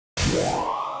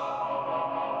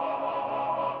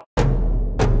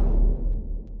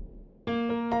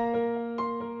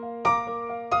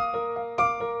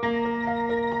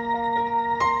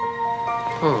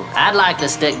I'd like to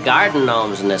stick garden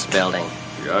gnomes in this building.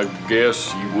 I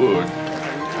guess you would.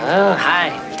 Oh,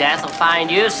 hi. Death will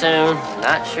find you soon.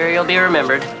 Not sure you'll be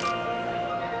remembered.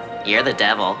 You're the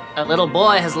devil. A little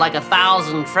boy has like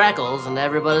 1,000 freckles, and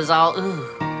everybody's all ooh,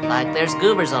 like there's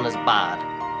goobers on his bod.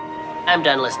 I'm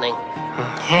done listening.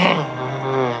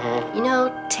 You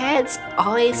know, Ted's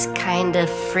always kind of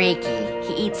freaky.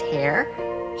 He eats hair,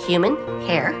 human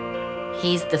hair.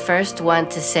 He's the first one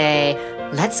to say,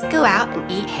 let's go out and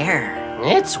eat hair.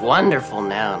 It's wonderful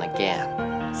now and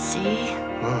again. See?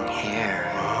 Hair.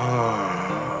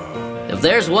 If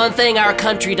there's one thing our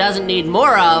country doesn't need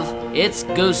more of, it's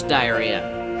goose diarrhea.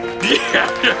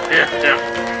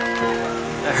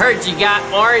 I heard you got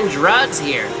orange rugs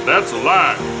here. That's a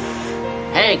lie.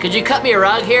 Hey, could you cut me a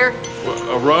rug here?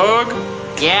 A rug?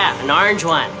 Yeah, an orange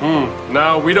one.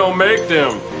 No, we don't make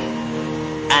them.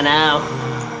 I know.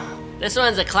 This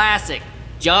one's a classic.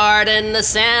 Jordan the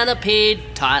centipede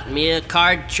taught me a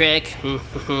card trick.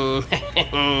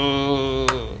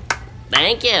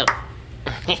 Thank you.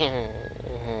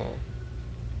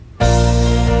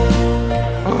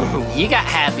 You got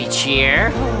happy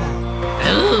cheer.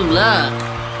 Ooh, look.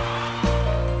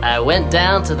 I went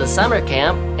down to the summer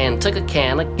camp and took a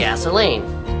can of gasoline.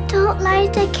 Don't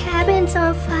light the cabins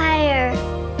on fire.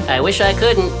 I wish I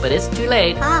couldn't, but it's too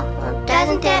late. Oh,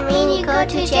 doesn't that mean you go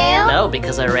to jail? No,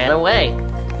 because I ran away.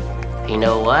 You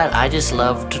know what? I just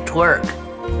love to twerk.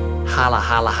 Holla,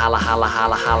 holla, holla, holla,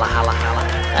 holla, holla, holla, holla.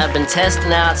 I've been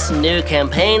testing out some new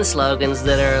campaign slogans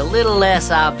that are a little less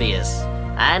obvious.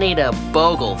 I need a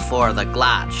bogle for the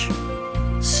glotch.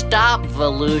 Stop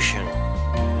volution.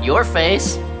 Your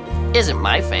face isn't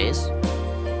my face.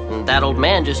 And that old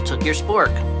man just took your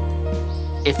spork.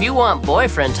 If you want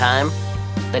boyfriend time,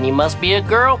 then you must be a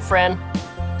girlfriend.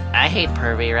 I hate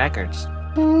pervy records.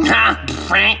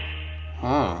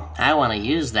 I want to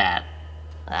use that.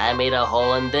 I made a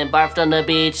hole and then barfed on the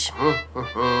beach.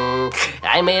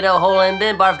 I made a hole and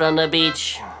then barfed on the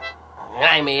beach.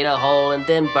 I made a hole and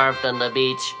then barfed on the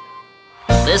beach.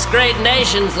 This great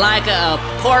nation's like a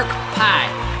pork pie.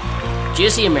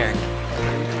 Juicy America.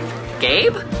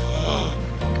 Gabe?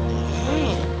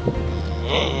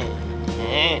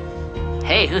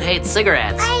 Hey, who hates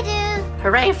cigarettes? I do.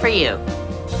 Hooray for you.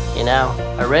 You know,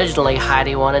 originally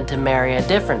Heidi wanted to marry a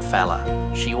different fella.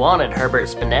 She wanted Herbert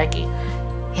Spinecki.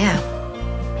 Yeah,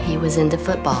 he was into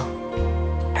football.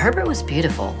 Herbert was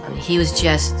beautiful. I mean, he was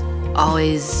just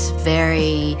always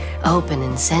very open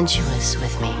and sensuous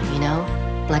with me, you know?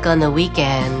 Like on the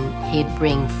weekend, he'd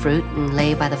bring fruit and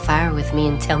lay by the fire with me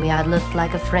and tell me I looked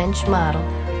like a French model.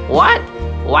 What?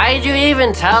 Why did you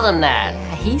even tell them that?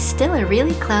 Yeah, he's still a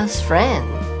really close friend,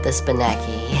 the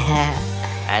Spinecki.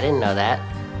 I didn't know that.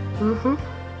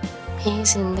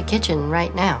 He's in the kitchen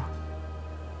right now.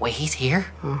 Wait, he's here?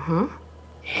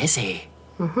 Is he?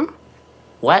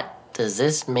 What does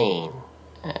this mean?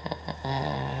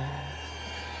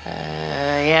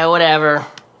 Yeah, whatever.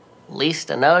 At least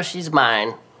I know she's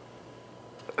mine.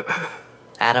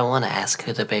 I don't want to ask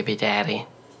who the baby daddy.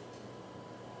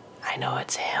 I know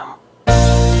it's him.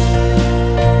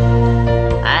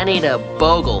 I need a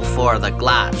bogle for the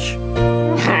glotch.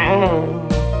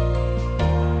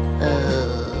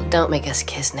 Don't make us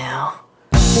kiss now.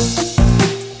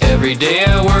 Every day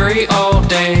I worry all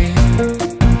day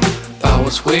about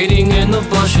what's waiting in the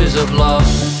bushes of love.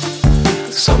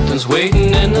 Something's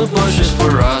waiting in the bushes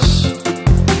for us.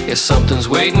 Yeah, something's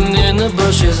waiting in the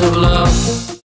bushes of love.